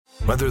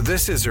Whether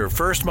this is her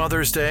first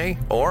Mother's Day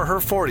or her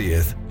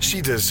 40th, she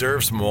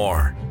deserves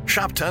more.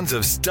 Shop tons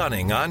of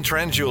stunning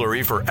on-trend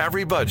jewelry for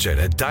every budget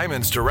at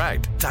Diamonds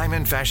Direct.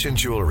 Diamond fashion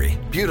jewelry,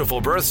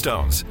 beautiful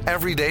birthstones,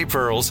 everyday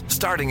pearls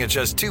starting at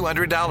just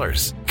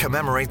 $200.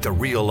 Commemorate the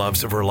real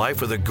loves of her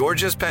life with a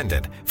gorgeous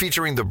pendant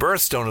featuring the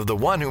birthstone of the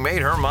one who made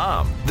her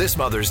mom. This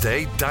Mother's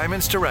Day,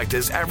 Diamonds Direct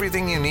is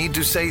everything you need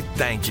to say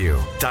thank you.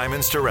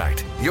 Diamonds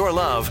Direct. Your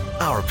love,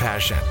 our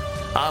passion.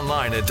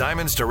 Online at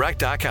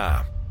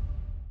diamondsdirect.com.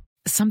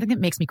 Something that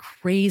makes me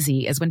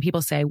crazy is when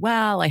people say,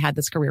 well, I had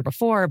this career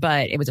before,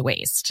 but it was a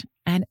waste.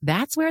 And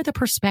that's where the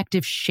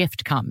perspective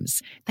shift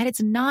comes, that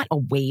it's not a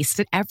waste,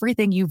 that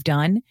everything you've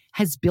done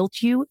has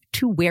built you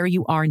to where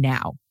you are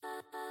now.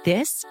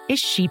 This is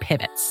She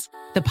Pivots,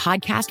 the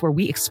podcast where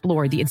we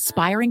explore the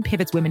inspiring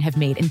pivots women have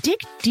made and dig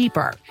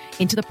deeper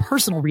into the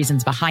personal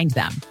reasons behind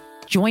them.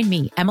 Join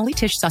me, Emily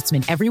Tish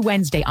Sussman, every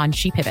Wednesday on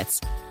She Pivots.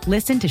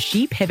 Listen to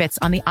She Pivots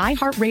on the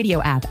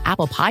iHeartRadio app,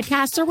 Apple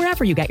Podcasts, or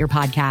wherever you get your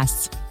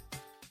podcasts.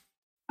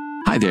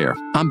 Hi there,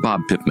 I'm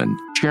Bob Pittman,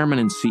 Chairman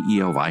and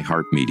CEO of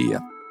iHeartMedia.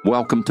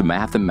 Welcome to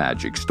Math and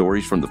Magic,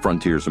 Stories from the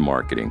Frontiers of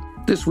Marketing.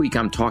 This week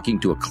I'm talking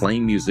to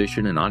acclaimed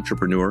musician and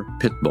entrepreneur,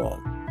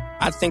 Pitbull.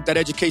 I think that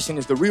education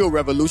is the real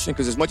revolution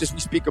because as much as we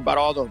speak about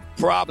all the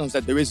problems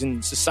that there is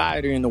in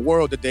society and the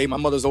world today, my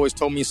mother's always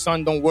told me,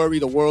 son, don't worry,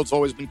 the world's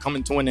always been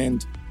coming to an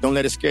end. Don't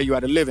let it scare you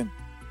out of living.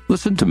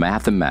 Listen to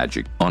Math and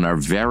Magic on our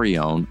very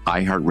own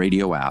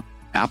iHeartRadio app,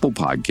 Apple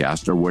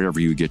Podcasts, or wherever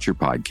you get your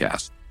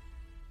podcasts.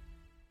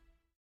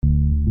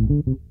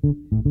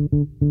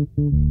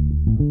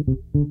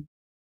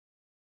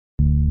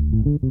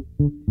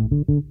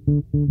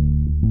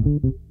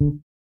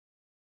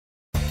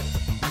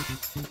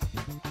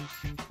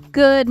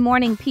 Good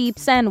morning,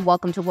 peeps, and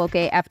welcome to Woke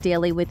AF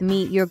Daily with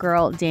me, your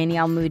girl,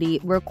 Danielle Moody,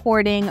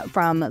 recording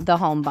from the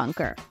home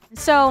bunker.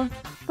 So,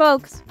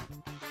 folks,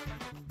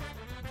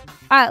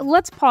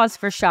 let's pause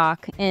for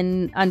shock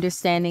in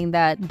understanding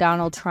that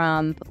Donald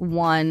Trump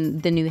won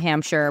the New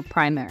Hampshire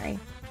primary.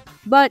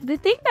 But the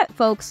thing that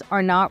folks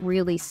are not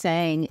really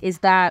saying is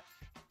that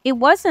it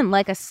wasn't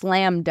like a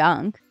slam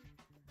dunk.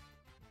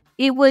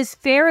 It was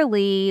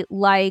fairly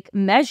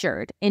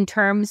measured in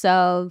terms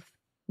of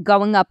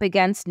going up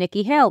against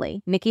Nikki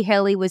Haley. Nikki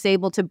Haley was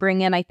able to bring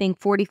in, I think,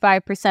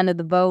 45% of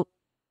the vote.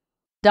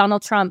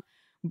 Donald Trump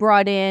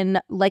brought in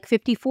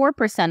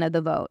 54% of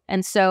the vote.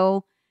 And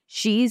so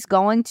she's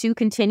going to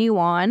continue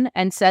on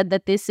and said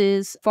that this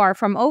is far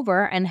from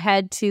over and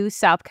head to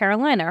South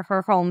Carolina,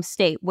 her home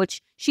state,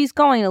 which she's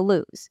going to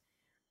lose.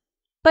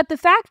 But the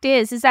fact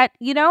is that,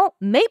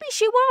 maybe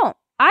she won't.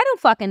 I don't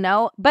fucking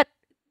know. But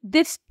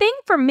this thing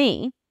for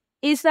me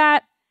is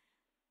that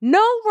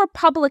no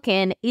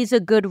Republican is a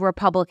good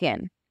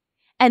Republican.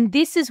 And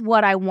this is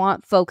what I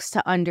want folks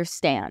to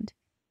understand.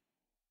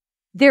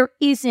 There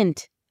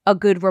isn't a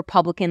good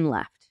Republican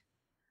left.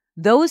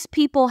 Those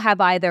people have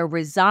either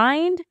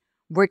resigned,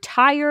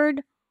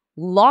 retired,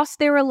 lost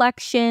their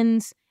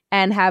elections,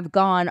 and have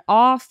gone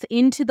off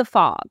into the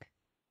fog.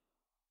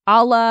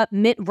 A la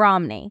Mitt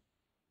Romney.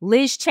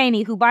 Liz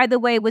Cheney, who, by the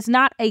way, was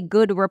not a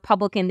good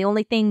Republican. The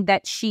only thing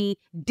that she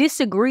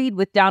disagreed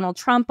with Donald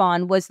Trump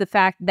on was the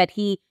fact that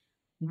he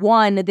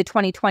won the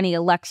 2020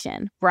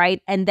 election,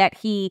 right? And that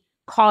he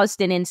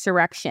caused an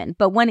insurrection.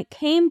 But when it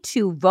came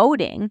to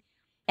voting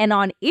and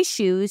on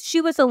issues, she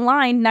was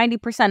aligned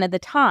 90% of the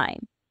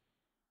time.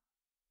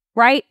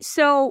 Right?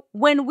 So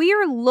when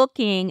we're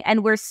looking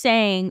and we're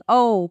saying,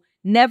 oh,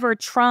 never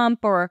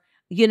Trump or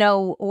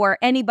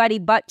anybody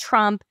but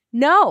Trump,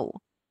 no.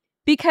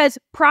 Because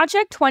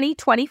Project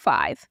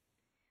 2025,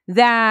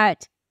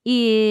 that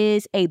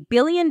is a $1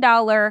 billion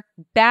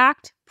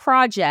backed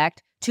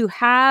project to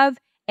have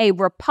a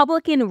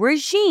Republican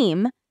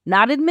regime,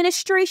 not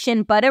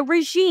administration, but a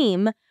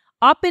regime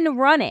up and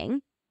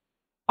running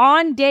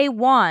on day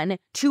one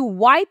to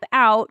wipe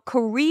out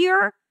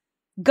career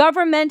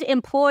government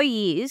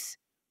employees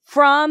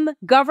from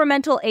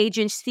governmental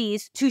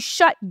agencies, to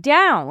shut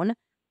down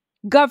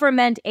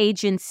government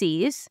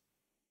agencies,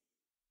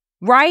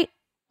 right?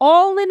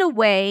 All in a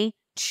way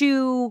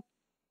to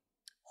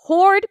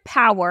hoard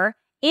power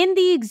in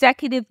the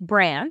executive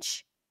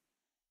branch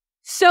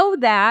so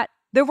that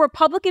the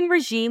Republican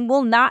regime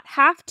will not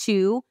have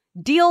to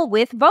deal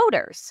with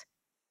voters.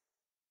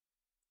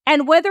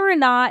 And whether or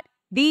not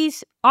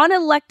these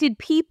unelected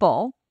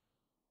people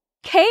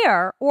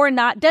care or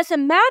not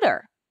doesn't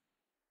matter.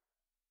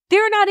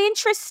 They're not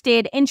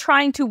interested in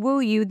trying to woo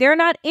you. They're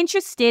not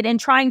interested in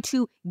trying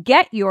to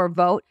get your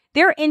vote.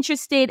 They're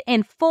interested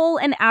in full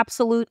and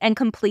absolute and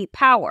complete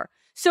power.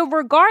 So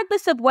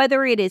regardless of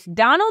whether it is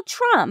Donald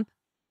Trump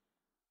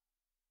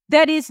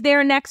that is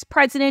their next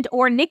president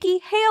or Nikki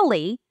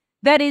Haley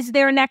that is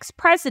their next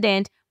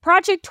president,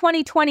 Project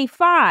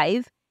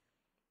 2025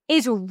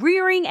 is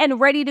rearing and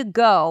ready to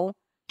go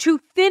to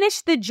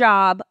finish the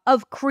job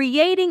of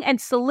creating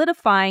and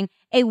solidifying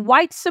a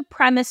white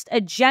supremacist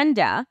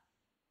agenda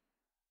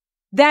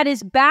that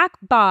is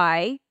backed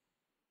by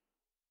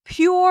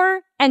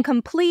pure and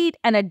complete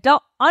and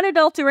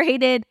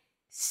unadulterated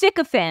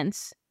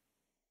sycophants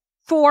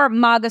for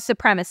MAGA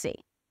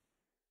supremacy.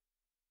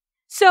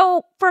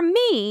 So for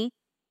me,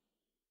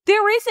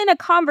 there isn't a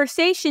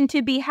conversation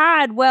to be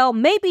had, well,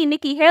 maybe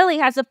Nikki Haley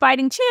has a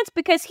fighting chance,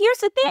 because here's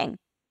the thing.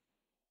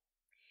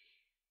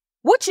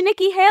 Which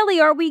Nikki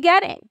Haley are we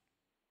getting?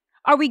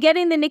 Are we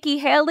getting the Nikki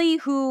Haley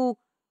who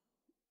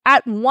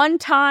at one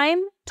time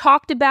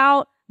talked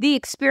about the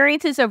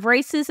experiences of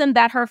racism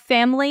that her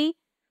family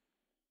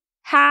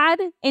had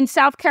in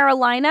South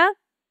Carolina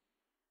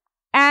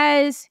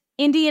as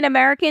Indian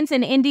Americans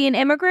and Indian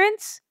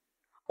immigrants?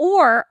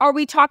 Or are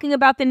we talking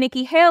about the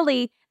Nikki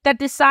Haley that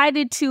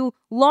decided to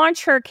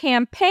launch her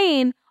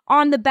campaign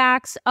on the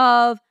backs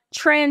of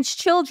trans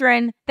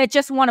children that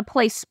just want to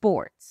play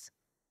sports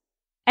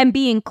and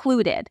be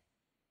included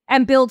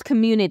and build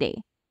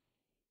community?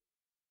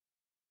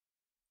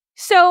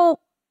 So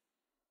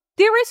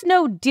there is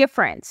no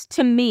difference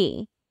to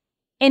me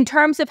in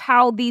terms of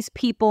how these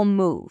people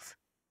move,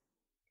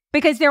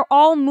 because they're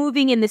all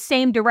moving in the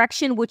same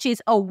direction, which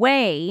is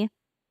away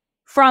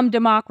from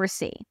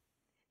democracy.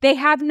 They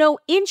have no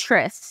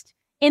interest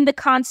in the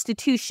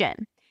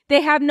Constitution.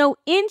 They have no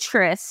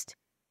interest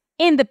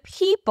in the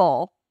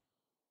people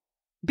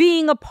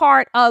being a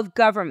part of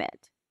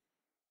government.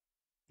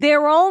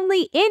 Their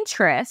only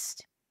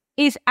interest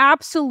is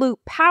absolute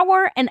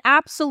power and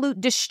absolute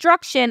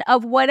destruction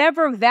of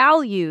whatever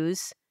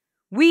values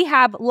we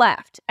have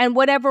left and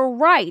whatever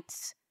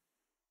rights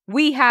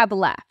we have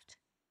left.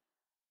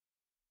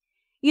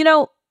 You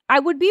know, I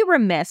would be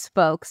remiss,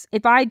 folks,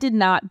 if I did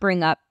not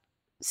bring up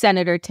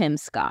Senator Tim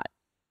Scott,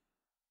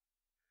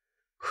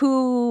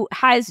 who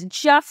has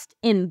just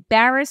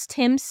embarrassed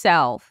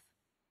himself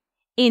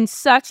in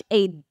such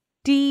a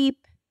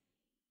deep,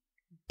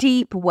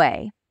 deep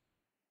way.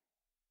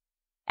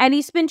 And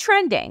he's been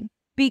trending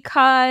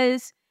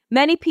because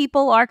many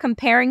people are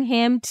comparing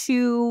him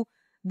to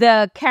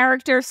the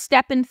character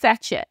Stepin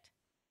Fetchit,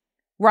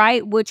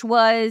 right? Which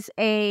was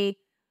a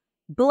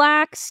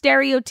Black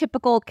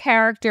stereotypical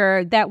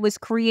character that was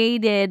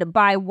created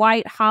by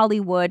white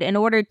Hollywood in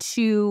order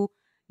to,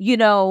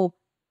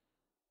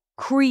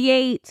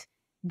 create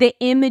the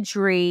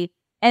imagery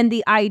and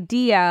the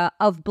idea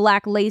of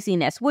Black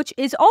laziness, which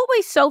is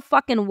always so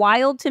fucking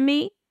wild to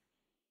me,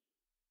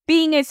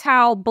 being as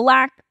how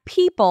Black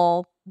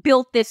people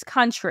built this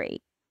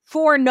country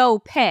for no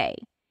pay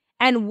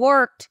and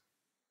worked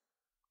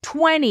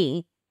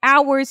 20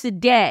 hours a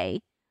day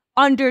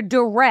under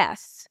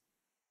duress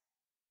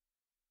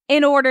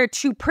in order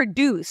to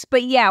produce.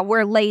 But yeah,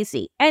 we're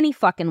lazy any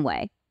fucking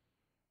way.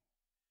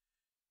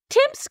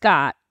 Tim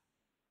Scott,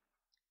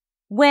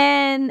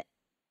 when,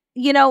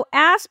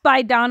 asked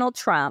by Donald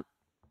Trump,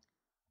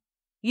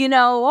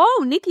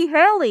 oh, Nikki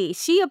Haley,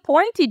 she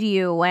appointed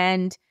you,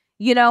 and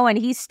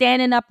he's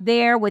standing up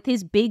there with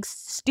his big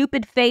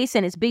stupid face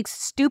and his big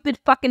stupid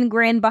fucking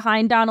grin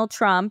behind Donald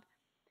Trump.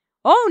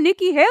 Oh,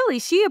 Nikki Haley,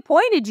 she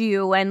appointed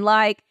you, and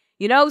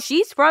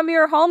she's from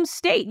your home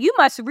state. You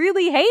must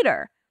really hate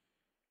her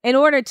in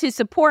order to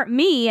support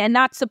me and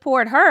not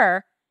support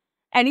her.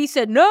 And he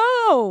said,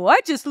 no, I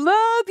just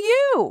love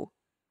you.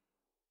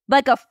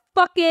 Like a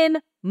fucking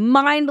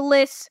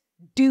mindless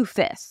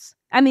doofus.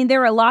 I mean,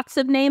 there are lots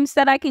of names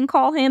that I can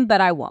call him,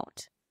 but I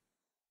won't.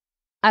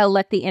 I'll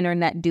let the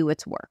internet do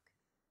its work.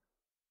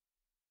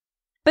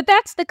 But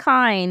that's the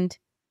kind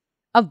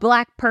of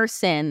Black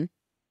person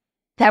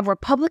that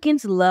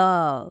Republicans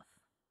love.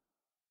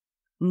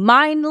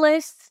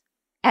 Mindless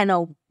and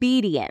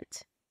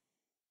obedient.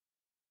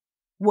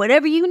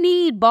 Whatever you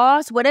need,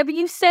 boss. Whatever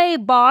you say,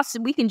 boss.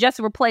 We can just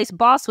replace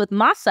boss with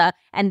massa.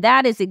 And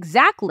that is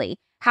exactly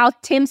how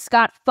Tim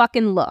Scott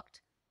fucking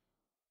looked.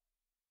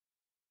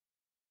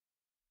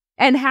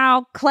 And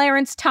how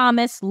Clarence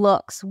Thomas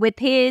looks with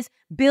his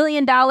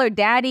billion-dollar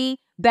daddy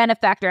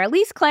benefactor. At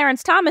least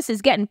Clarence Thomas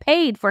is getting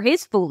paid for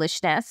his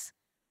foolishness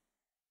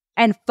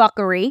and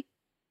fuckery.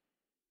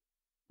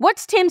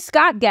 What's Tim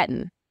Scott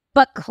getting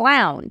but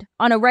clowned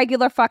on a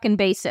regular fucking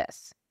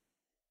basis?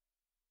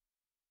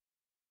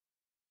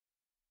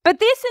 But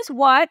this is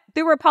what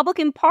the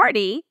Republican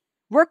Party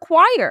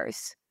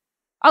requires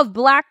of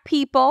Black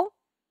people,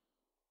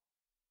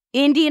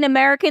 Indian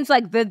Americans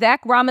like Vivek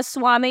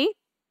Ramaswamy,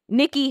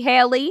 Nikki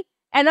Haley,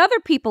 and other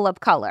people of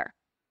color.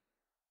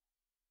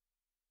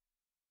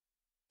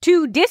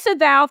 To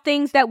disavow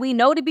things that we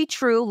know to be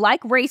true,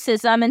 like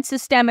racism and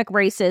systemic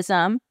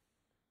racism.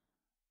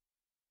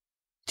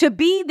 To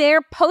be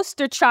their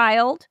poster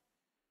child,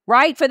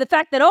 right? For the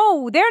fact that,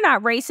 they're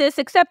not racist,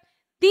 except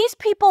these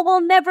people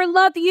will never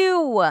love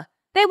you.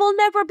 They will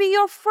never be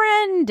your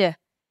friend.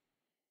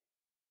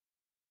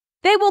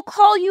 They will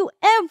call you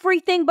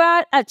everything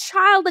but a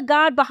child of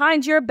God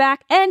behind your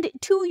back and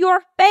to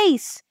your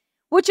face,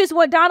 which is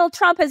what Donald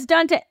Trump has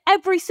done to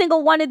every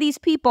single one of these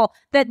people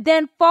that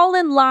then fall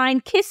in line,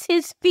 kiss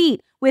his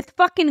feet with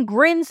fucking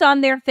grins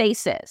on their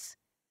faces.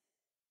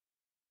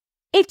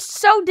 It's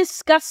so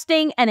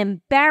disgusting and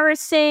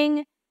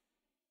embarrassing.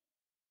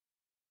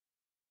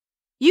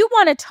 You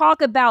want to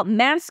talk about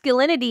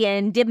masculinity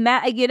and,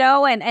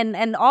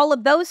 and all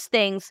of those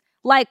things.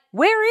 Like,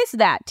 where is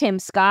that, Tim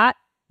Scott,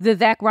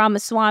 Vivek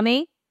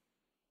Ramaswamy?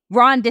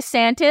 Ron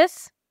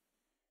DeSantis.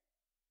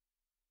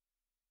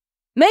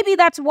 Maybe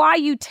that's why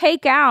you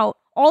take out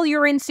all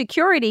your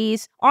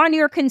insecurities on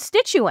your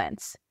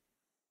constituents.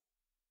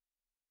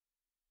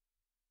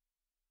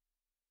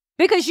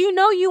 Because you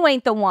know you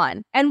ain't the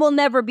one and will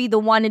never be the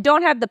one and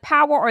don't have the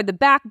power or the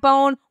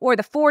backbone or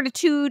the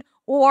fortitude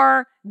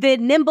or the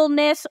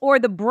nimbleness or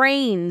the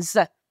brains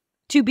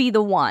to be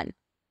the one.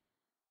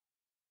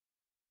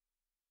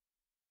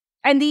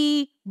 And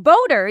the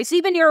voters,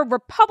 even your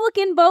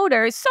Republican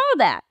voters, saw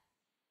that.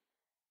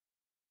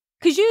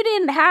 Because you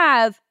didn't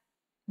have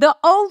the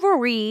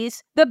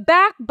ovaries, the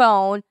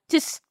backbone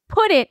to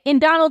put it in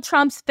Donald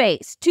Trump's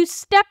face, to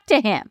step to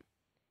him.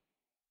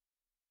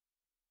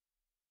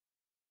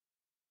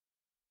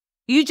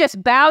 You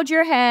just bowed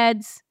your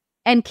heads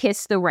and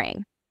kissed the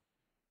ring.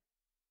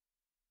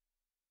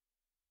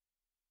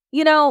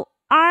 You know,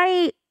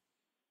 I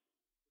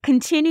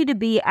continue to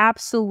be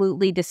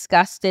absolutely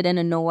disgusted and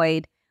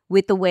annoyed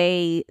with the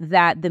way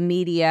that the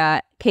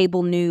media,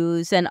 cable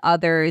news, and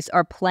others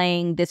are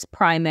playing this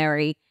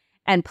primary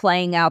and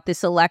playing out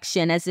this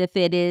election as if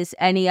it is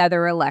any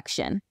other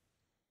election.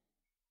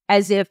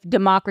 As if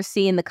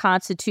democracy and the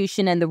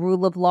Constitution and the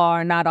rule of law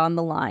are not on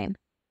the line.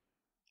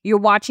 You're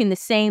watching the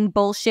same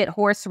bullshit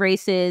horse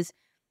races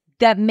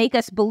that make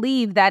us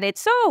believe that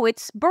it's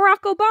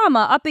Barack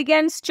Obama up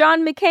against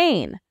John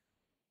McCain.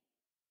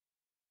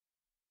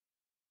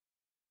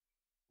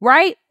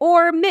 Right?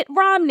 Or Mitt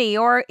Romney,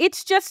 or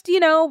it's just,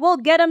 we'll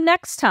get him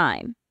next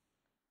time.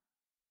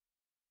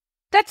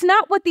 That's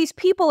not what these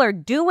people are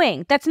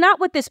doing. That's not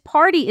what this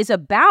party is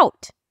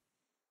about.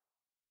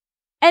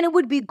 And it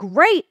would be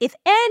great if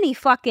any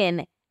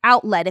fucking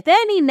outlet, if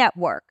any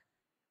network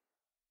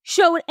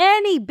showed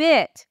any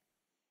bit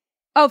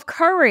of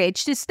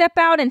courage to step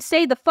out and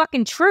say the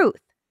fucking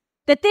truth.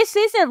 That this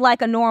isn't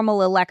like a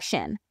normal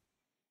election.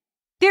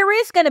 There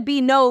is going to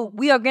be no,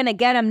 we are going to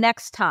get him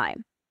next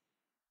time.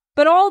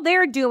 But all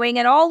they're doing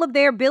and all of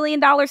their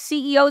billion-dollar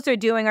CEOs are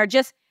doing are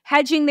just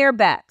hedging their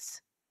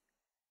bets.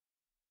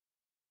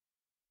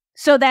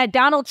 So that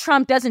Donald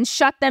Trump doesn't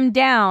shut them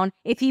down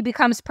if he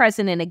becomes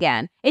president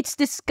again. It's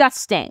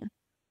disgusting.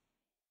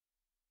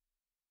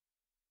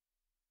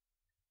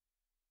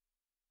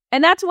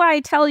 And that's why I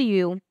tell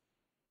you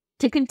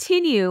to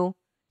continue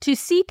to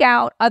seek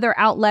out other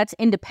outlets,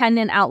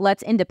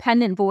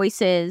 independent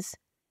voices,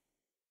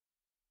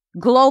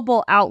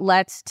 global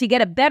outlets, to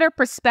get a better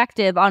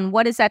perspective on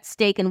what is at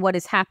stake and what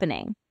is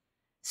happening,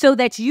 so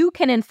that you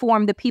can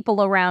inform the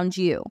people around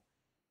you.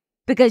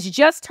 Because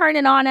just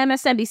turning on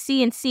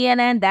MSNBC and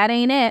CNN, that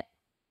ain't it.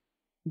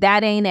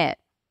 That ain't it.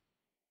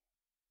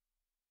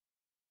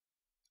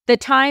 The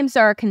times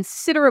are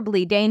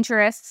considerably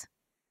dangerous,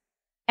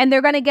 and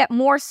they're going to get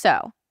more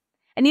so.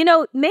 And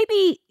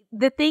maybe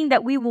the thing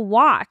that we will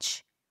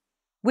watch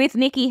with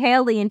Nikki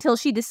Haley until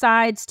she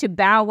decides to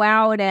bow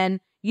out and,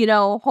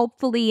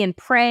 hopefully and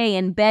pray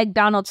and beg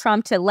Donald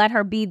Trump to let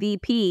her be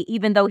VP,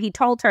 even though he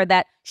told her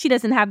that she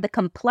doesn't have the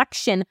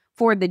complexion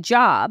for the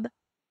job.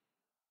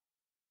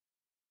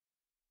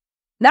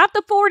 Not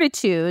the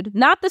fortitude,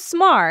 not the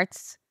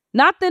smarts,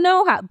 not the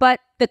know-how, but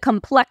the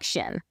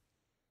complexion.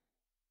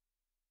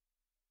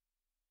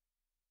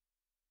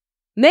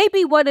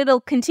 Maybe what it'll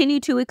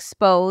continue to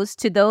expose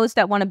to those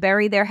that want to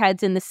bury their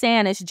heads in the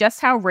sand is just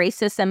how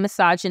racist and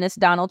misogynist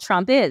Donald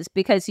Trump is.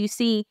 Because you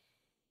see,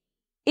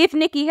 if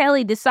Nikki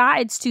Haley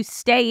decides to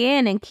stay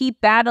in and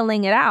keep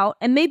battling it out,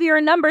 and maybe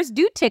her numbers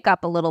do tick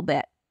up a little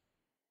bit,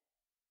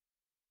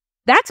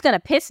 that's going to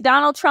piss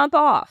Donald Trump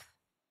off.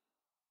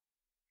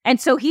 And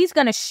so he's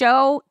going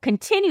to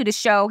continue to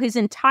show his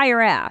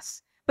entire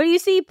ass. But you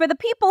see, for the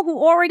people who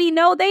already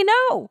know, they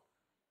know.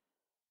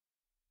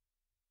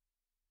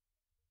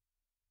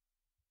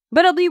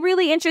 But it'll be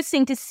really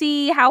interesting to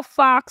see how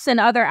Fox and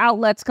other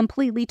outlets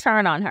completely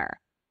turn on her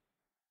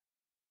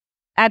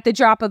at the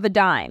drop of a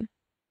dime.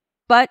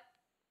 But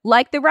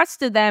like the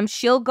rest of them,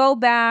 she'll go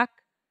back,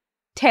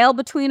 tail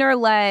between her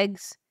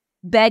legs,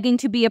 begging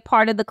to be a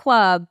part of the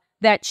club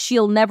that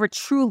she'll never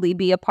truly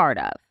be a part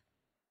of.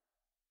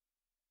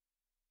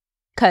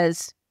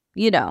 Because,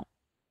 she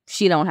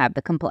don't have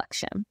the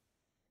complexion.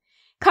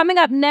 Coming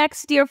up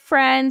next, dear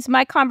friends,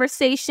 my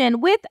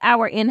conversation with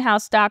our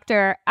in-house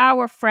doctor,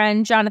 our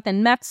friend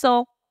Jonathan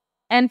Metzl.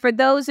 And for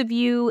those of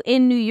you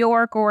in New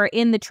York or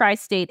in the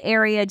tri-state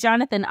area,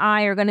 Jonathan and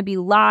I are going to be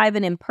live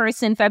and in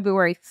person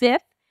February 5th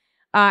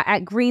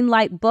at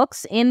Greenlight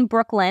Books in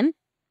Brooklyn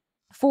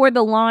for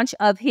the launch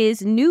of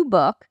his new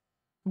book,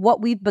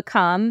 What We've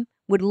Become.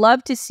 Would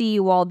love to see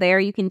you all there.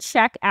 You can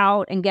check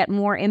out and get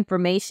more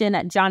information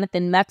at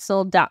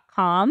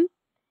jonathanmetzl.com.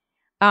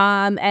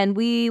 And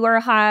we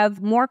will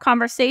have more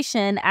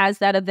conversation as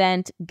that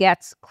event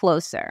gets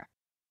closer.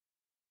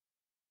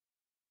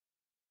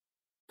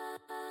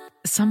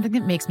 Something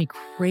that makes me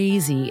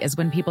crazy is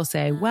when people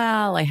say,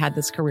 well, I had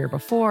this career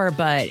before,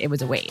 but it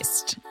was a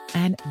waste.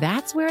 And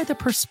that's where the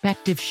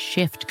perspective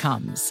shift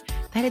comes,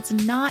 that it's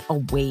not a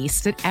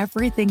waste, that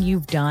everything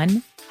you've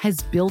done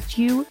has built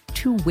you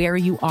to where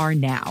you are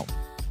now.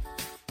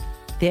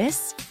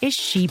 This is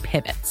She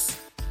Pivots,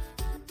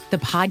 the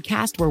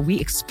podcast where we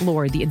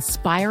explore the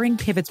inspiring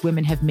pivots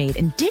women have made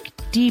and dig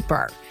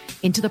deeper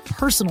into the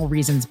personal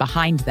reasons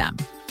behind them.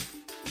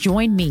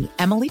 Join me,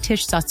 Emily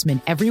Tish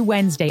Sussman, every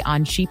Wednesday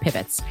on She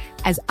Pivots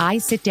as I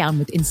sit down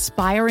with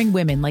inspiring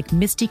women like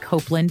Misty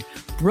Copeland,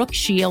 Brooke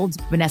Shields,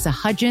 Vanessa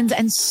Hudgens,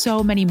 and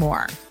so many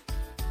more.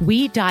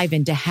 We dive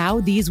into how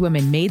these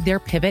women made their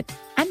pivot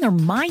and their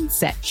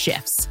mindset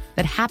shifts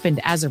that happened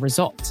as a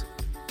result.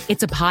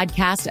 It's a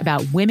podcast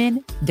about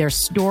women, their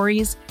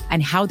stories,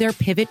 and how their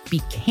pivot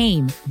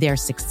became their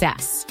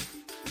success.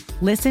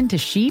 Listen to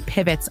She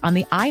Pivots on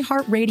the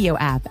iHeartRadio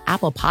app,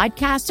 Apple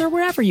Podcasts, or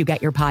wherever you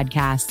get your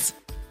podcasts.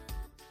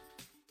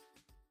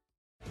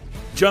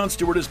 Jon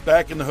Stewart is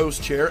back in the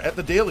host chair at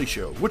The Daily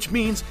Show, which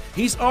means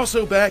he's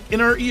also back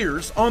in our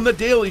ears on The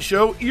Daily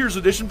Show Ears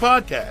Edition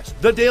podcast.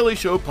 The Daily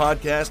Show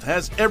podcast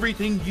has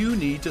everything you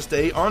need to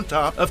stay on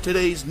top of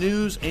today's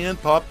news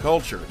and pop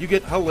culture. You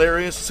get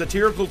hilarious,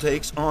 satirical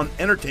takes on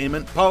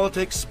entertainment,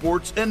 politics,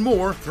 sports, and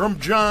more from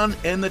Jon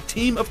and the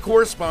team of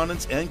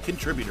correspondents and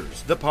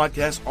contributors. The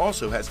podcast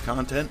also has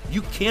content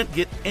you can't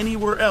get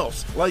anywhere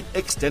else, like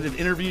extended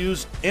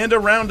interviews and a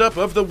roundup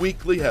of the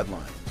weekly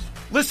headlines.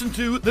 Listen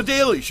to The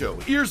Daily Show,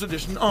 Ears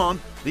Edition,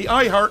 on the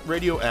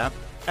iHeartRadio app,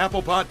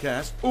 Apple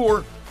Podcasts,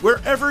 or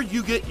wherever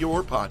you get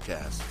your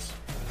podcasts.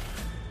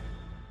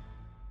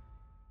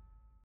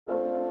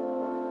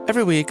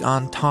 Every week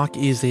on Talk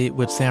Easy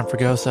with Sam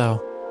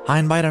Fragoso, I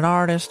invite an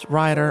artist,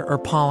 writer, or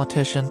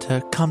politician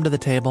to come to the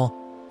table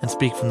and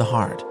speak from the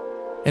heart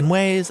in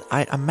ways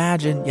I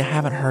imagine you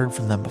haven't heard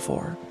from them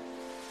before.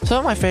 Some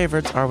of my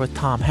favorites are with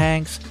Tom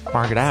Hanks,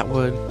 Margaret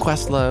Atwood,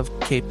 Questlove,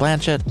 Cate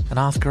Blanchett, and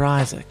Oscar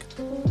Isaac.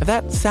 If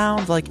that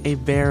sounds like a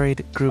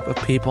varied group of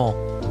people,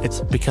 it's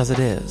because it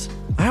is.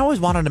 I always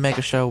wanted to make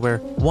a show where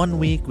one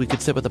week we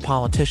could sit with a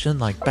politician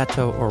like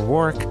Beto or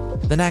Rourke,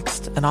 the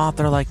next an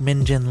author like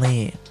Min Jin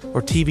Lee,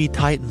 or TV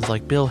titans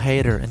like Bill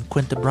Hader and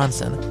Quinta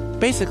Brunson.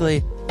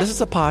 Basically, this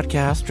is a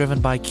podcast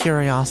driven by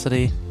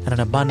curiosity and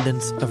an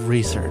abundance of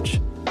research.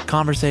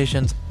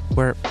 Conversations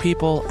where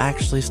people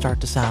actually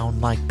start to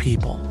sound like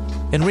people.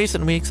 In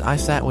recent weeks, I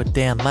sat with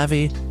Dan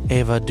Levy,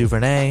 Ava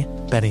DuVernay,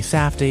 Benny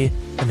Safdie,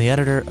 and the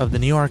editor of The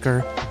New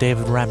Yorker,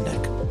 David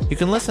Remnick. You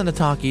can listen to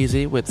Talk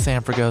Easy with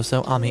Sam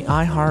Fragoso on the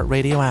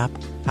iHeartRadio app,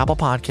 Apple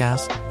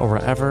Podcasts, or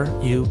wherever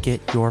you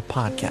get your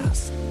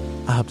podcasts.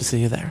 I hope to see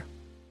you there.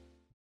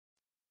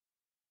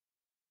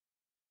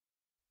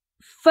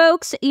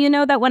 Folks, you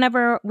know that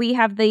whenever we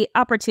have the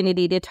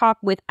opportunity to talk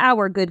with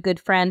our good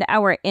friend,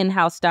 our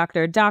in-house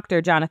doctor,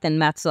 Dr. Jonathan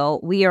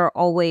Metzl, we are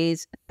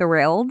always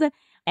thrilled.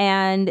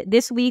 And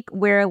this week,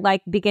 we're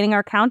beginning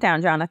our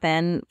countdown,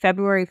 Jonathan.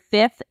 February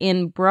 5th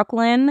in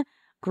Brooklyn,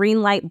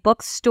 Greenlight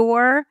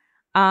Bookstore.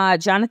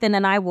 Jonathan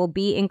and I will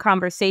be in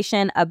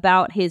conversation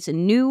about his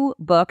new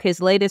book,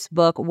 his latest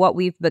book, What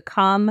We've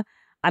Become.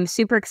 I'm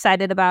super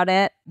excited about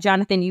it.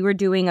 Jonathan, you were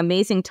doing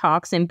amazing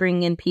talks and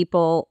bringing in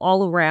people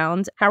all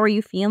around. How are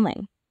you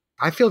feeling?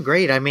 I feel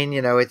great. I mean,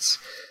 it's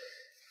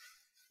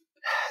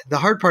the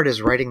hard part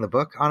is writing the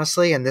book,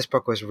 honestly. And this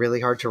book was really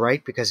hard to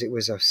write because it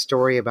was a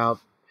story about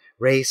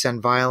race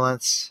and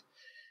violence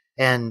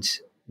and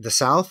the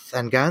South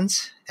and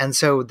guns. And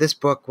so this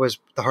book was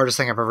the hardest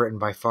thing I've ever written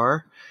by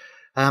far.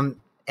 And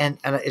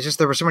it's just,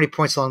 there were so many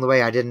points along the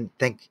way I didn't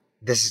think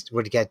this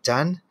would get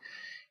done.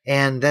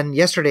 And then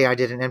yesterday I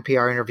did an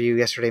NPR interview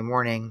yesterday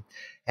morning,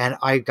 and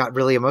I got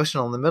really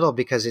emotional in the middle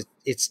because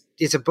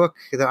it's a book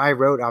that I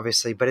wrote,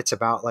 obviously, but it's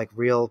about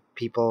real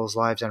people's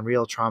lives and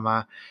real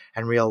trauma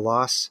and real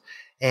loss.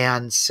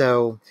 And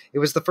so it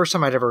was the first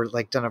time I'd ever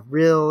done a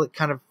real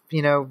kind of,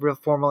 real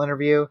formal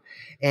interview.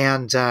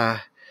 And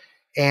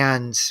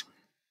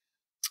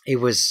it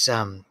was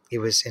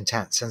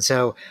intense. And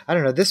so, I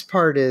don't know, this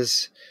part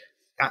is,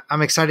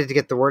 I'm excited to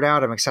get the word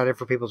out. I'm excited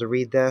for people to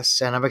read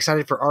this, and I'm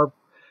excited for our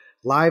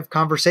live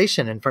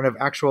conversation in front of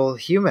actual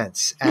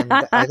humans. And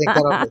I think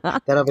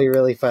that'll be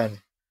really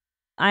fun.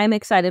 I'm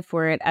excited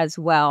for it as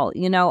well.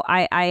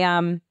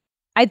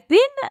 I've been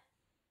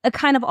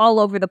kind of all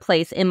over the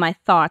place in my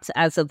thoughts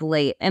as of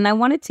late, and I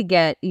wanted to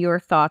get your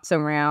thoughts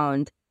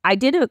around. I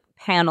did a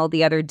panel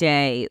the other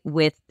day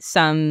with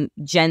some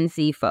Gen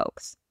Z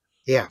folks.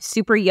 Yeah.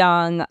 Super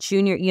young,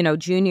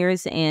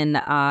 juniors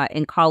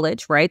in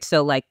college, right?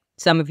 So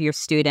some of your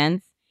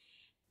students,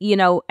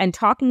 and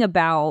talking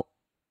about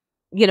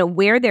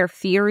where their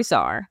fears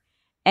are.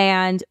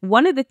 And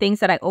one of the things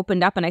that I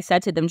opened up and I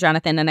said to them,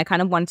 Jonathan, and I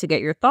kind of wanted to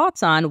get your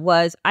thoughts on,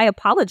 was I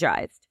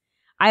apologized.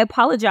 I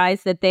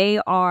apologize that they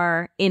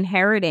are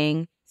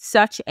inheriting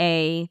such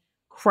a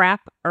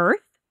crap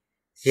earth,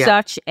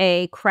 such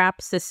a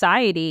crap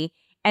society.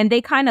 And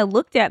they kind of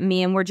looked at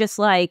me and were just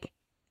like,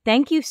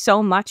 thank you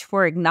so much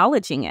for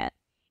acknowledging it.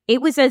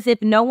 It was as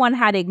if no one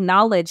had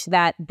acknowledged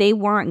that they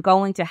weren't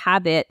going to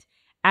have it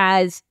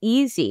as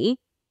easy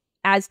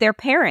as their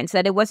parents,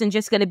 that it wasn't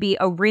just going to be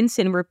a rinse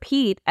and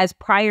repeat as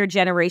prior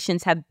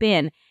generations have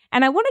been.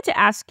 And I wanted to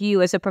ask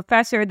you, as a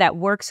professor that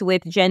works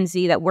with Gen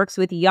Z, that works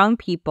with young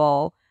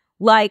people,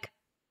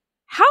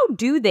 how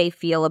do they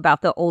feel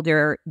about the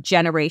older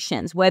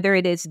generations, whether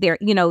it is their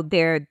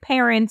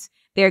parents,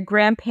 their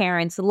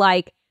grandparents,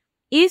 like,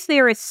 is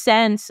there a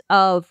sense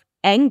of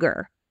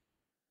anger?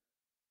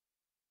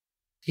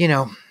 You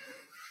know,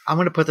 I'm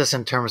going to put this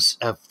in terms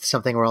of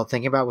something we're all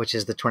thinking about, which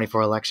is the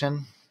 24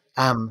 election.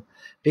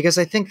 Because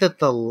I think that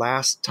the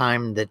last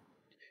time that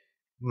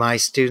my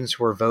students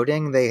were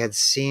voting, they had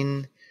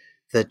seen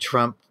the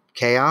Trump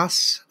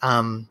chaos.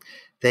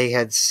 They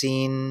had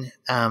seen,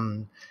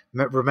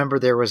 remember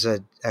there was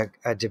a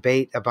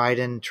debate, a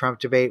Biden-Trump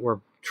debate where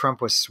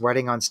Trump was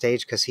sweating on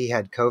stage because he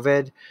had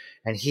COVID,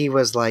 and he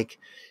was like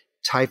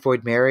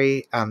Typhoid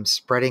Mary,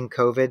 spreading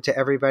COVID to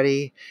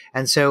everybody.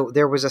 And so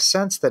there was a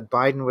sense that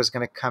Biden was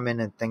going to come in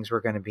and things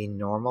were going to be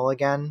normal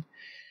again.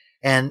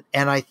 And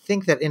I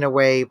think that in a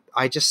way,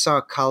 I just saw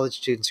college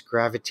students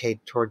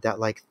gravitate toward that,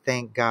 like,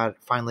 thank God,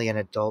 finally an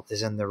adult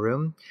is in the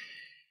room.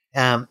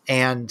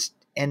 And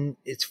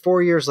it's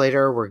 4 years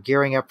later, we're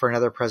gearing up for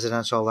another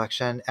presidential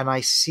election. And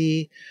I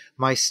see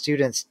my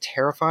students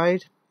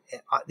terrified,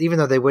 even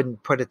though they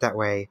wouldn't put it that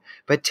way,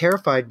 but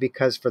terrified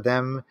because for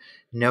them,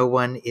 no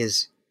one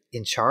is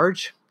in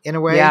charge in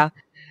a way. Yeah.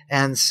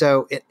 And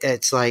so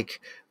it's like,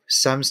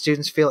 some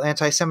students feel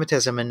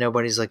anti-Semitism and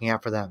nobody's looking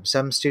out for them.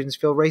 Some students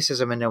feel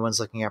racism and no one's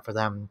looking out for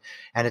them,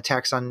 and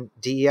attacks on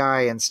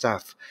DEI and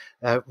stuff.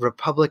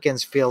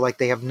 Republicans feel like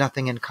they have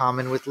nothing in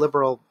common with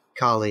liberal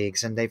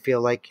colleagues, and they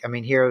feel like, I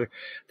mean, here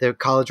the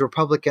college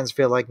Republicans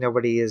feel like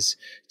nobody is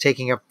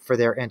taking up for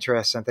their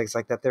interests and things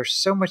like that. There's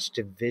so much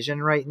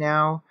division right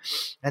now.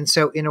 And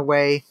so in a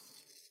way,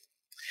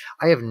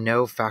 I have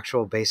no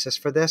factual basis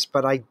for this,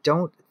 but I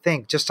don't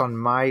think, just on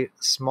my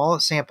small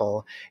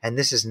sample, and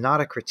this is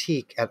not a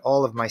critique at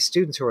all of my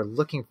students who are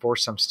looking for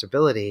some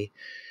stability,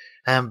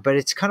 but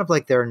it's kind of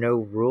like there are no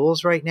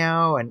rules right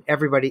now and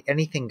everybody,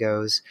 anything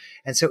goes.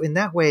 And so in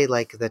that way,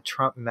 like the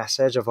Trump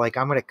message of like,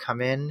 I'm going to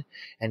come in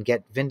and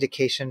get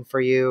vindication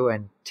for you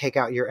and take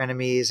out your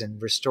enemies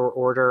and restore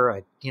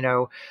order.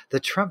 The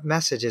Trump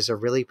message is a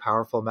really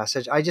powerful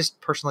message. I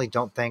just personally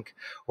don't think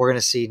we're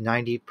going to see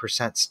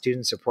 90%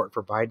 student support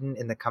for Biden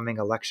in the coming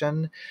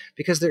election,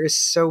 because there's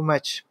so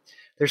much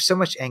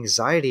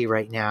anxiety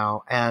right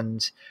now.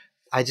 And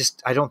I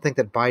don't think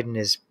that Biden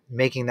is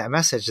making that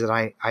message that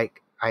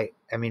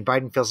I mean,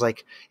 Biden feels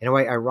like, in a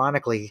way,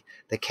 ironically,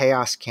 the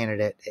chaos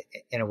candidate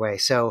in a way.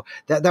 So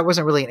that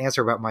wasn't really an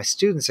answer about my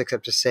students,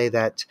 except to say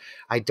that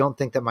I don't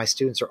think that my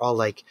students are all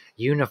like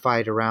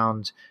unified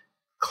around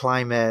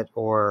climate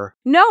or.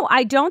 No,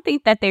 I don't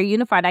think that they're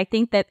unified. I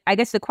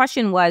guess the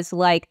question was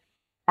like,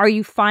 are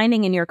you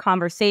finding in your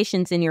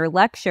conversations, in your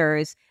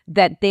lectures,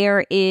 that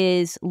there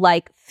is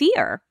like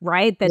fear,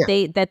 right?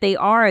 That they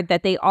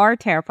are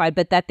terrified,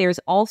 but that there's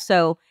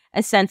also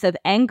a sense of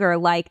anger,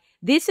 like,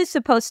 this is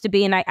supposed to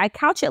be, and I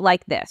couch it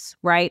like this,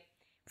 right?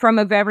 From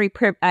a very,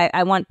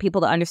 I want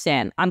people to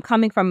understand, I'm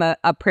coming from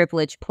a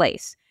privileged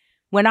place.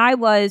 When I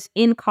was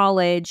in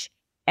college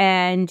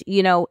and,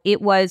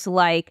 it was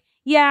like,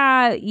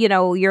 yeah,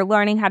 you're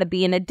learning how to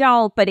be an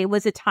adult, but it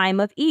was a time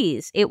of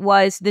ease. It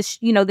was this,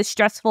 the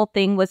stressful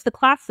thing was the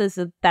classes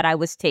that I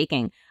was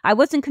taking. I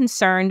wasn't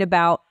concerned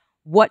about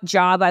what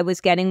job I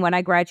was getting when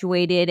I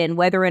graduated and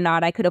whether or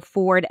not I could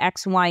afford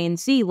X, Y, and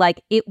Z.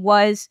 Like, it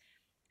was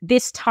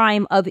this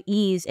time of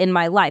ease in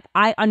my life.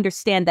 I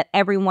understand that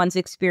everyone's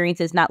experience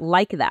is not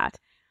like that.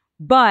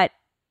 But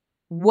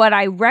what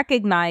I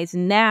recognize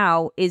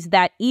now is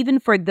that even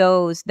for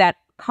those that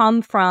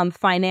come from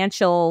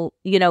financial,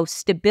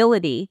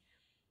 stability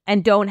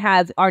and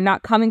are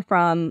not coming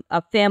from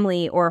a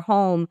family or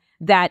home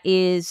that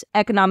is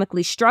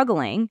economically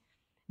struggling,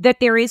 that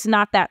there is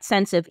not that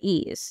sense of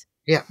ease.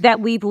 Yeah. That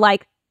we've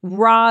like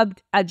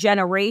robbed a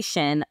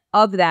generation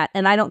of that.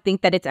 And I don't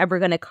think that it's ever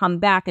going to come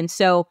back. And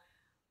so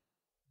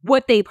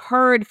what they've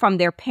heard from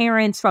their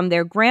parents, from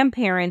their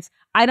grandparents,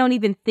 I don't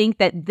even think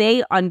that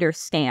they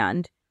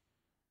understand,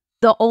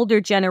 the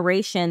older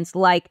generations,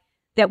 like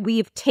that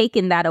we've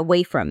taken that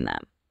away from them.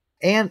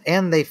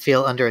 And they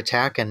feel under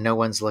attack and no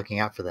one's looking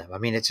out for them. I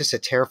mean, it's just a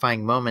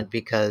terrifying moment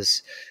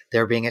because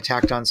they're being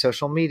attacked on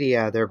social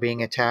media. They're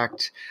being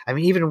attacked. I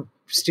mean, even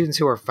students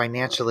who are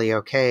financially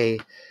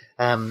okay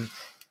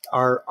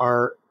are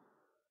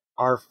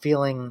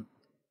feeling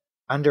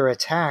under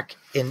attack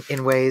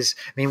in ways.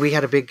 I mean,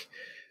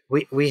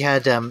 we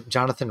had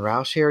Jonathan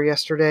Rauch here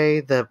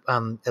yesterday, the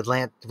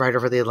writer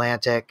for The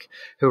Atlantic,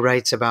 who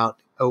writes about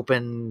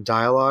open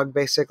dialogue,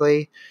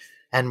 basically.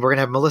 And we're going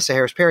to have Melissa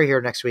Harris Perry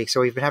here next week.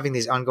 So we've been having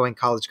these ongoing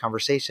college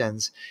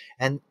conversations.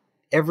 And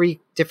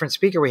every different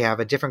speaker we have,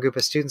 a different group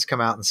of students come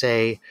out and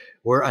say,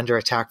 we're under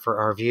attack for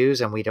our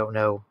views and we don't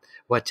know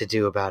what to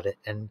do about it.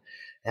 And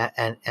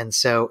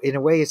so in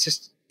a way, it's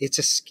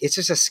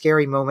just a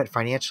scary moment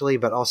financially,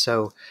 but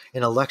also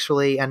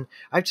intellectually. And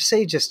I have to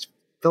say, just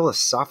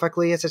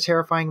philosophically, it's a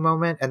terrifying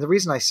moment. And the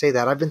reason I say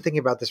that, I've been thinking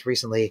about this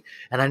recently,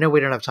 and I know we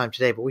don't have time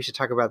today, but we should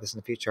talk about this in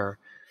the future.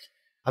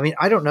 I mean,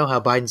 I don't know how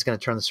Biden's going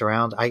to turn this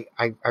around. I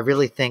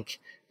really think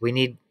we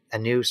need a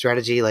new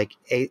strategy like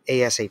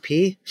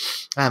ASAP.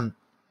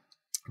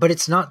 But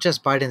it's not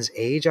just Biden's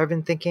age, I've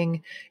been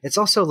thinking. It's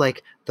also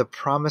like the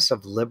promise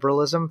of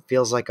liberalism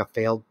feels like a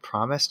failed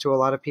promise to a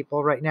lot of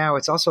people right now.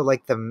 It's also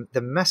like the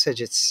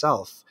message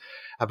itself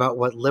about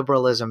what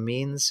liberalism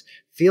means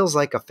feels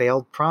like a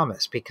failed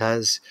promise,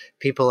 because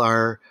people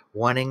are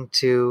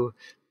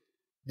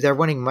they're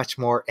wanting much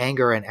more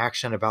anger and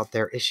action about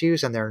their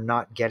issues, and they're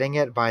not getting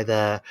it by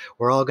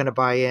we're all going to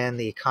buy in,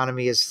 the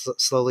economy is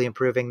slowly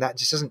improving. That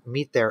just doesn't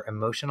meet their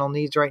emotional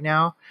needs right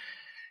now.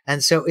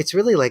 And so it's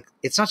really like,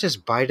 it's not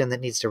just Biden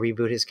that needs to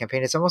reboot his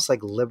campaign. It's almost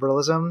like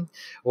liberalism,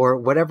 or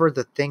whatever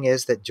the thing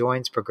is that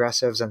joins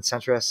progressives and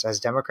centrists as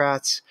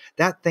Democrats.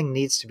 That thing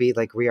needs to be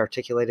like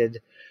rearticulated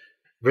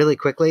really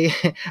quickly.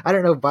 I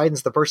don't know if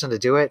Biden's the person to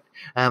do it.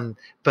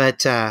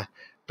 But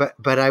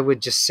I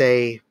would just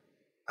say,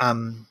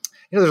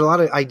 there's a lot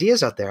of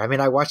ideas out there. I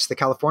mean, I watched the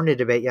California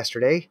debate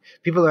yesterday.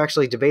 People are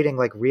actually debating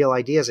like real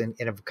ideas in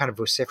a kind of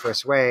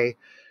vociferous way.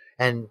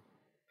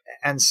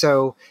 And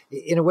so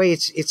in a way,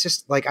 it's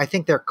just like, I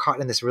think they're caught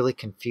in this really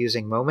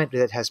confusing moment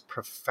that has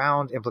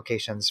profound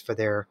implications for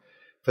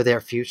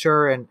their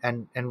future.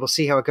 And we'll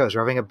see how it goes.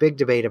 We're having a big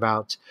debate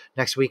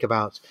next week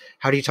about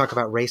how do you talk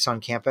about race on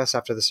campus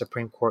after the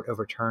Supreme Court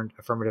overturned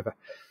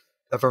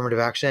affirmative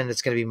action.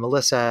 It's going to be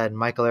Melissa and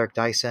Michael Eric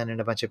Dyson and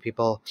a bunch of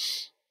people.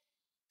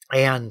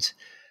 And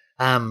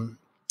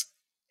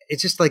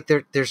it's just like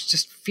there's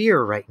just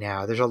fear right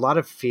now. There's a lot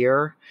of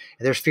fear.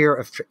 And there's fear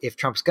of if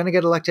Trump's going to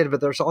get elected,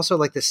 but there's also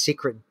like this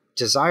secret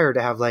desire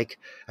to have like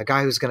a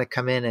guy who's going to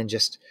come in and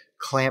just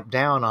clamp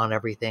down on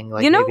everything.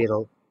 Like maybe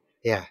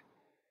yeah.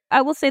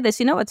 I will say this,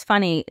 it's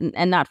funny,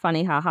 and not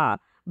funny, haha,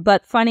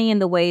 but funny in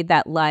the way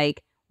that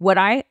like what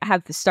I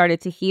have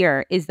started to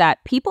hear is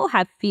that people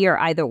have fear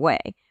either way.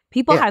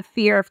 People have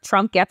fear if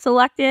Trump gets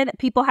elected.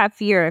 People have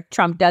fear if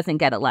Trump doesn't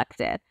get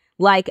elected,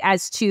 like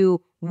as to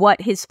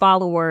what his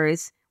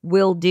followers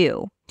will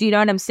do. Do you know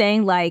what I'm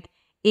saying? Like,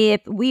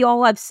 if we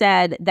all have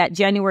said that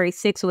January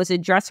 6th was a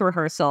dress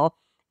rehearsal,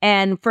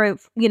 and for,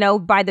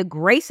 by the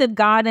grace of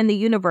God and the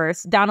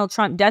universe, Donald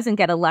Trump doesn't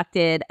get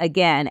elected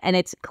again, and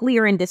it's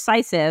clear and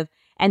decisive,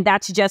 and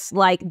that's just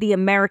like the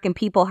American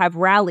people have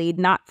rallied,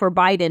 not for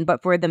Biden,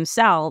 but for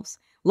themselves,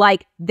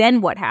 like, then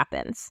what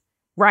happens,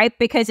 right?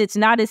 Because it's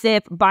not as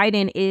if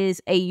Biden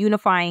is a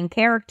unifying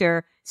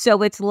character,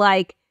 so it's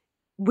like,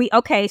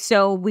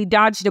 so we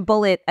dodged a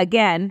bullet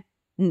again.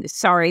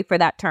 Sorry for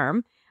that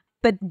term.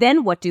 But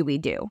then what do we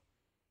do?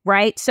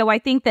 Right? So I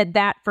think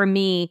that for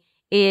me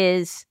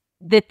is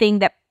the thing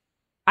that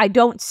I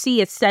don't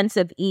see a sense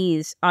of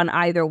ease on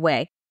either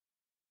way.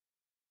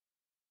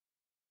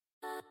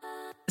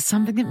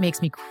 Something that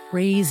makes me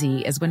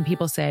crazy is when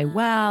people say,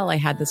 well, I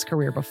had this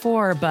career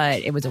before,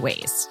 but it was a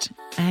waste.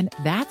 And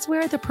that's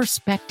where the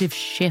perspective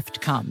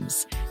shift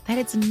comes, that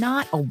it's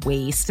not a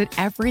waste, that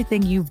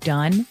everything you've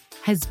done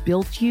has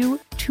built you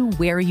to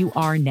where you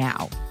are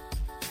now.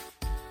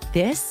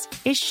 This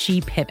is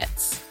She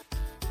Pivots,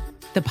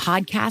 the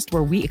podcast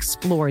where we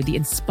explore the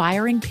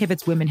inspiring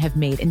pivots women have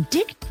made and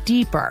dig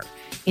deeper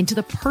into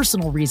the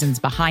personal reasons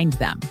behind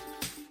them.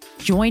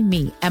 Join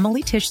me,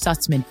 Emily Tish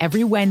Sussman,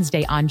 every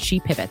Wednesday on She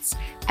Pivots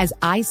as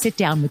I sit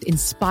down with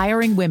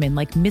inspiring women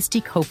like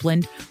Misty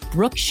Copeland,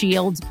 Brooke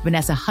Shields,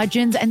 Vanessa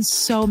Hudgens, and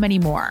so many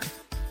more.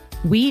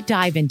 We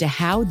dive into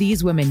how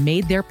these women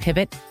made their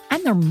pivot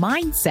and their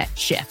mindset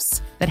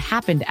shifts that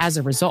happened as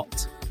a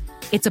result.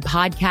 It's a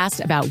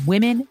podcast about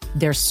women,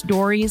 their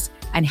stories,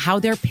 and how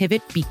their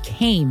pivot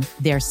became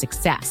their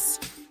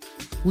success.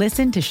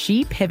 Listen to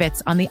She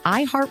Pivots on the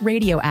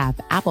iHeartRadio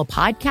app, Apple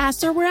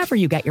Podcasts, or wherever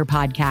you get your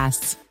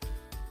podcasts.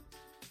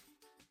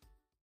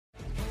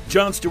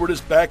 Jon Stewart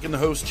is back in the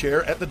host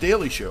chair at The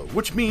Daily Show,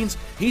 which means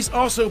he's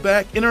also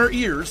back in our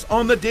ears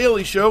on The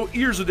Daily Show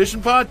Ears Edition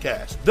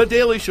podcast. The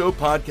Daily Show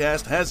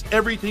podcast has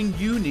everything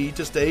you need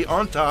to stay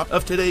on top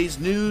of today's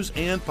news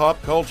and pop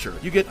culture.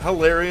 You get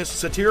hilarious,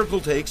 satirical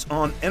takes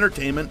on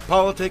entertainment,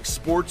 politics,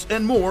 sports,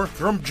 and more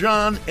from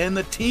Jon and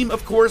the team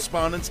of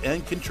correspondents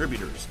and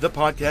contributors. The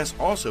podcast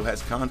also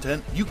has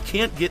content you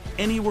can't get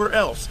anywhere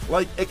else,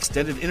 like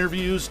extended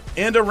interviews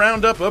and a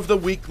roundup of the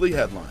weekly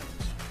headlines.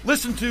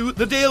 Listen to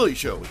The Daily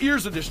Show,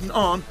 Ears Edition,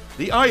 on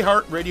the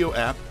iHeartRadio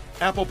app,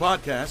 Apple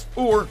Podcasts,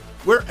 or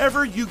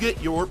wherever you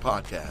get your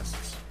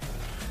podcasts.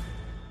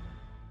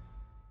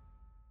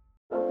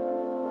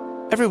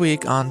 Every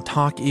week on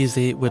Talk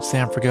Easy with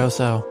Sam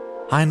Fragoso,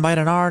 I invite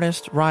an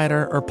artist,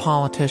 writer, or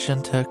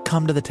politician to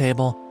come to the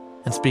table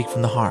and speak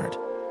from the heart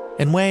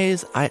in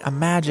ways I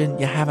imagine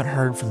you haven't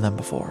heard from them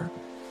before.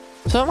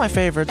 Some of my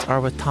favorites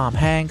are with Tom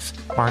Hanks,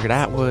 Margaret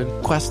Atwood,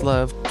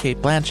 Questlove,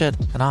 Cate Blanchett,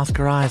 and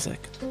Oscar Isaac.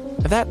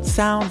 If that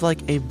sounds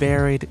like a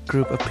varied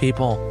group of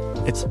people,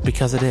 it's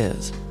because it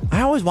is. I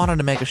always wanted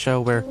to make a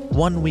show where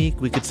one week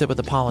we could sit with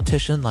a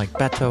politician like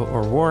Beto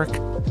O'Rourke,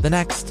 the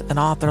next an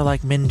author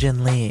like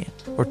Min-Jin Lee,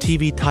 or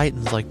TV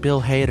titans like Bill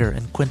Hader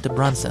and Quinta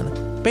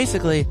Brunson.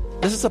 Basically,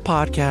 this is a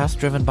podcast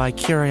driven by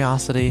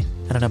curiosity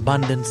and an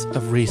abundance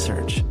of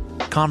research.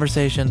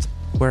 Conversations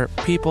where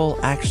people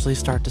actually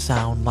start to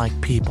sound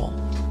like people.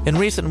 In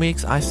recent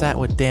weeks, I sat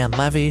with Dan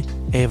Levy,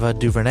 Ava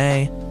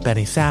DuVernay,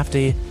 Benny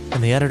Safdie,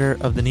 and the editor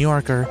of The New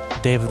Yorker,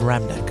 David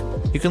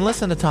Remnick. You can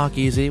listen to Talk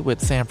Easy with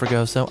Sam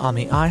Fragoso on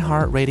the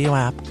iHeartRadio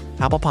app,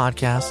 Apple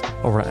Podcasts,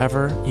 or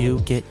wherever you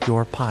get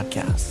your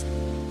podcasts.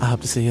 I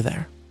hope to see you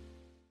there.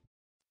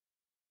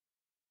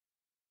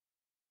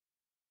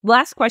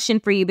 Last question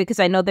for you, because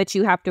I know that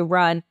you have to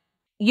run.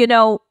 You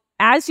know,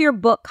 as your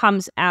book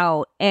comes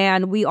out,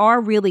 and we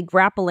are really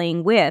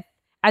grappling with,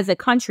 as a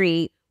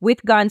country,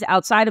 with guns,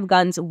 outside of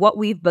guns, what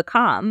we've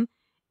become,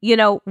 you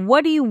know,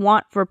 what do you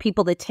want for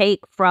people to take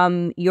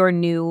from your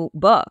new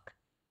book?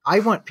 I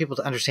want people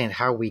to understand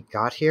how we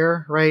got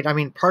here, right? I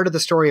mean, part of the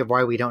story of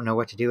why we don't know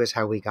what to do is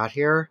how we got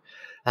here.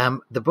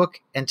 The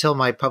book, until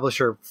my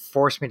publisher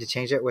forced me to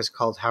change it, was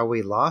called How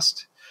We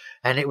Lost.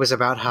 And it was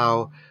about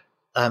how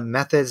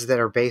methods that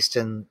are based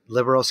in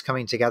liberals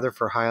coming together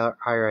for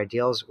higher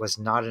ideals was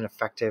not an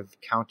effective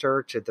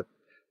counter to the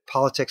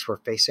politics we're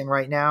facing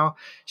right now.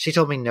 She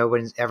told me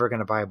nobody's ever going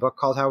to buy a book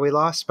called How We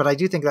Lost. But I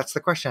do think that's the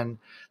question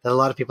that a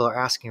lot of people are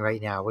asking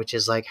right now, which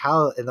is like,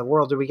 how in the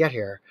world did we get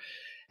here?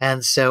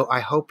 And so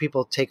I hope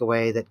people take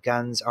away that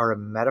guns are a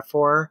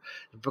metaphor.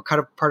 Kind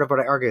of part of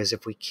what I argue is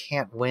if we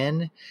can't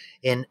win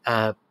in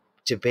a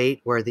debate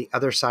where the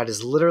other side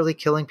is literally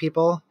killing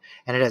people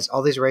and it has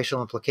all these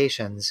racial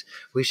implications,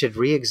 we should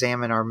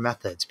re-examine our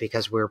methods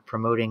because we're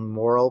promoting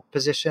moral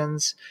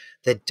positions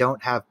that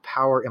don't have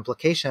power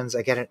implications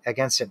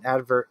against an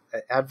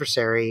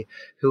adversary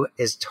who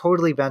is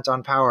totally bent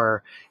on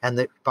power, and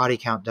the body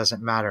count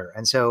doesn't matter.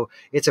 And so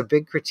it's a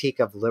big critique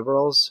of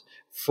liberals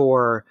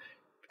for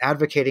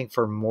advocating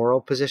for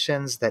moral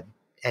positions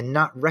and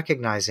not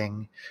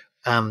recognizing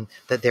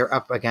that they're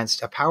up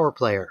against a power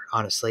player,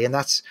 honestly. And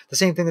that's the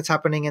same thing that's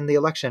happening in the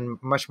election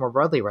much more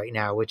broadly right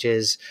now, which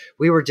is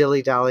we were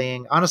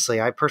dilly-dallying. Honestly,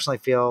 I personally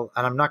feel,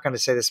 and I'm not going to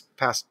say this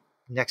past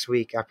next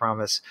week, I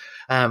promise,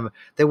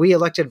 that we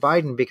elected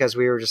Biden because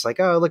we were just like,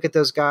 oh, look at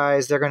those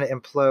guys, they're going to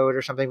implode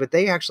or something. But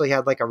they actually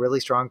had like a really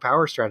strong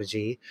power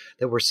strategy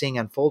that we're seeing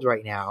unfold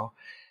right now.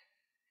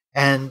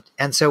 And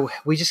so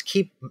we just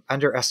keep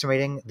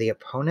underestimating the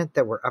opponent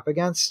that we're up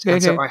against. Mm-hmm.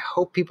 And so I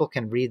hope people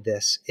can read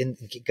this in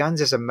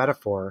guns as a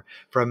metaphor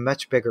for a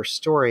much bigger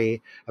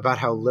story about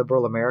how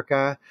liberal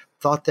America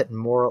thought that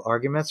moral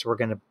arguments were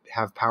going to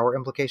have power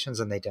implications,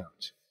 and they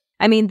don't.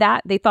 I mean,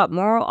 that they thought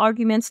moral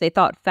arguments, they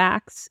thought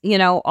facts, you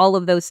know, all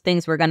of those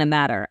things were going to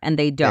matter, and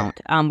they don't.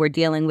 Yeah. We're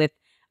dealing with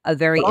a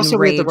very also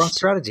enraged... we had the wrong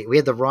strategy. We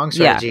had the wrong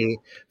strategy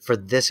for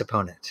this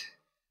opponent.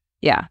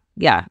 Yeah,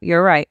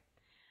 you're right.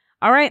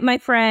 All right, my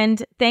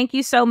friend, thank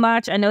you so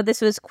much. I know this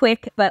was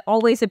quick, but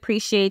always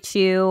appreciate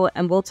you,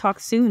 and we'll talk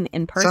soon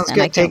in person. Sounds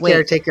good. Take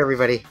care. Take care,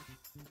 everybody.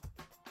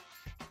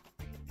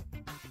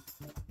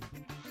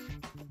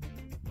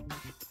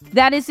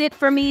 That is it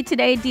for me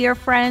today, dear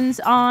friends,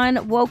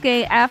 on Woke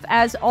AF.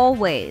 As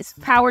always,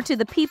 power to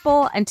the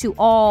people, and to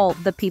all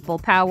the people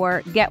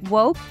power. Get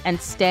woke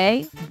and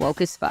stay woke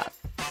as fuck.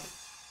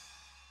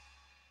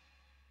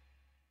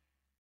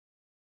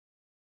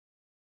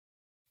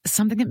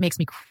 Something that makes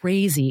me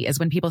crazy is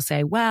when people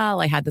say, well,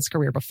 I had this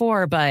career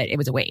before, but it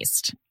was a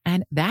waste.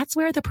 And that's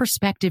where the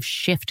perspective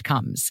shift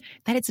comes,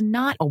 that it's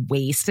not a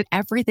waste, that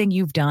everything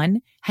you've done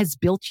has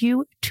built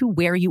you to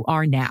where you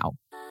are now.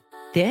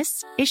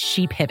 This is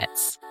She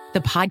Pivots,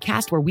 the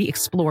podcast where we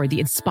explore the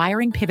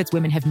inspiring pivots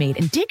women have made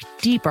and dig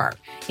deeper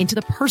into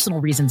the personal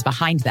reasons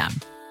behind them.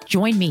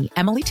 Join me,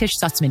 Emily Tish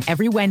Sussman,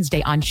 every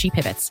Wednesday on She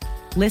Pivots.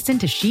 Listen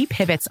to She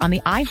Pivots on the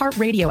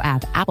iHeartRadio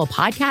app, Apple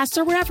Podcasts,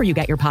 or wherever you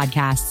get your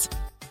podcasts.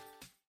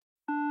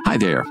 Hi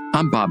there,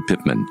 I'm Bob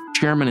Pittman,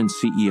 Chairman and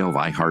CEO of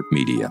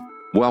iHeartMedia.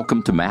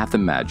 Welcome to Math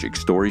and Magic,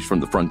 Stories from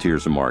the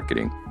Frontiers of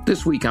Marketing.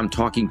 This week I'm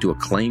talking to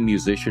acclaimed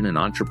musician and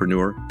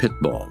entrepreneur,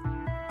 Pitbull.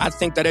 I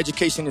think that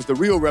education is the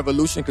real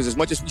revolution, because as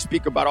much as we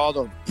speak about all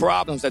the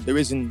problems that there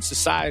is in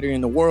society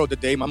and the world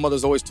today, my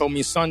mother's always told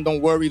me, son,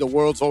 don't worry, the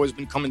world's always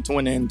been coming to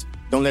an end.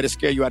 Don't let it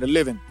scare you out of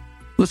living.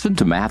 Listen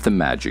to Math and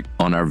Magic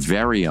on our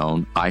very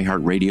own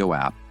iHeartRadio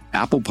app,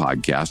 Apple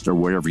Podcasts, or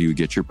wherever you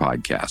get your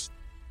podcasts.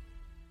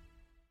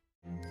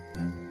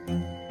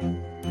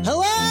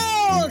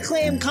 Hello,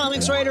 acclaimed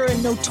comics writer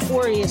and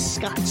notorious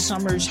Scott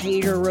Summers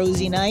hater,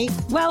 Rosie Knight.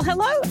 Well,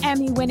 hello,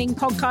 Emmy-winning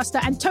podcaster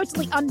and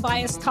totally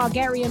unbiased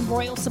Targaryen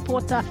royal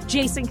supporter,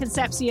 Jason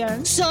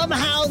Concepcion.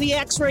 Somehow the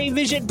X-Ray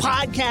Vision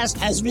podcast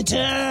has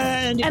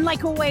returned. And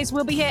like always,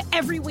 we'll be here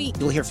every week.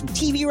 You'll hear from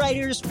TV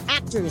writers,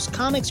 actors,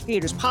 comics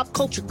creators, pop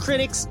culture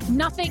critics.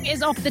 Nothing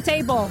is off the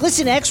table.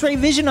 Listen to X-Ray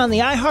Vision on the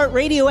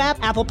iHeartRadio app,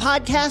 Apple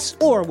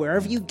Podcasts, or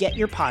wherever you get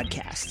your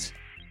podcasts.